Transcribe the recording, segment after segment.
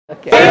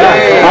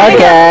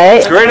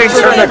Okay. Greetings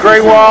from the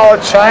Great Wall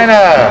of China.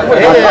 How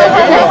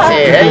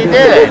you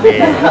doing?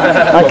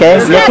 Okay,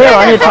 you too,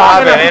 on your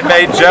Bob top. and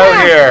Inmate Joe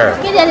here.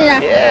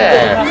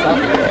 Yeah.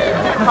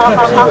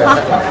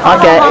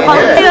 Okay.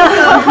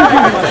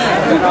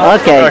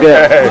 Okay,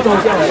 good. Okay.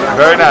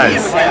 Very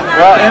nice.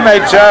 Well,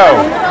 Inmate Joe,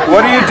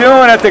 what are you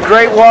doing at the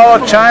Great Wall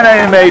of China,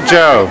 Inmate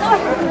Joe?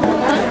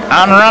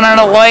 I'm running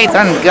away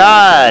from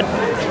God.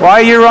 Why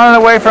are you running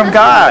away from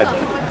God?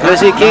 Because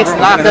he keeps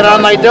knocking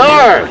on my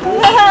door.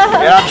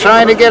 And I'm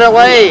trying to get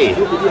away.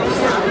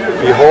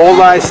 Behold,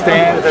 I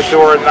stand at the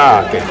door and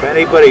knock. If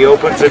anybody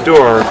opens the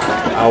door,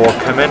 I will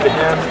come into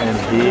him and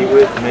he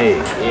with me.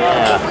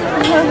 Yeah.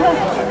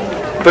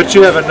 But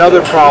you have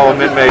another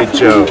problem, Inmate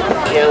Joe.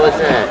 Yeah, what's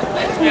that?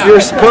 You're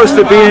supposed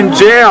to be in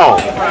jail.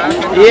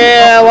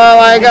 Yeah, well,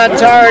 I got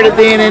tired of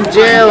being in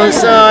jail, and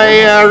so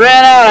I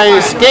ran out. I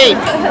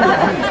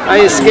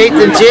escaped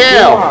in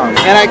jail.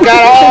 And I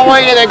got all the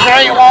way to the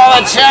Great Wall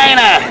of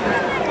China.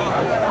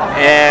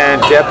 And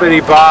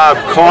Deputy Bob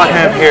caught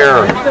him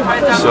here.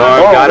 So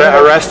I've got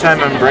to arrest him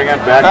and bring him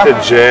back to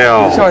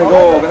jail.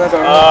 Oh,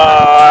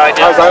 I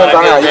just want to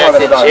go back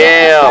to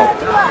jail.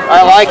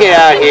 I like it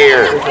out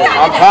here.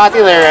 I'm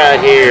popular out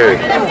here.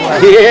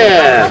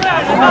 Yeah.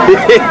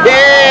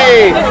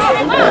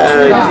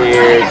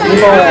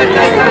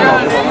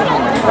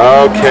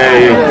 Oh, dear.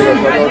 Okay.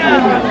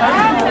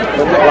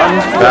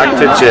 Back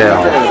to jail.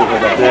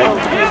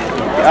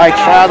 I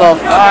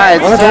traveled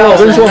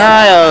 5,000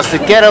 miles to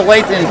get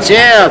away from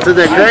jail to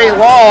the Great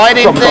Wall. I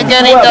didn't think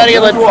anybody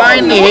would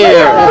find me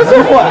here.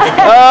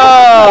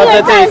 Oh,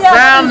 but they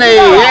found me,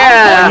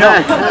 yeah.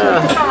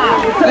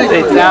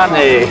 They found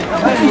me.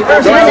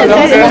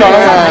 They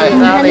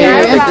found me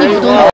here at the Great Wall.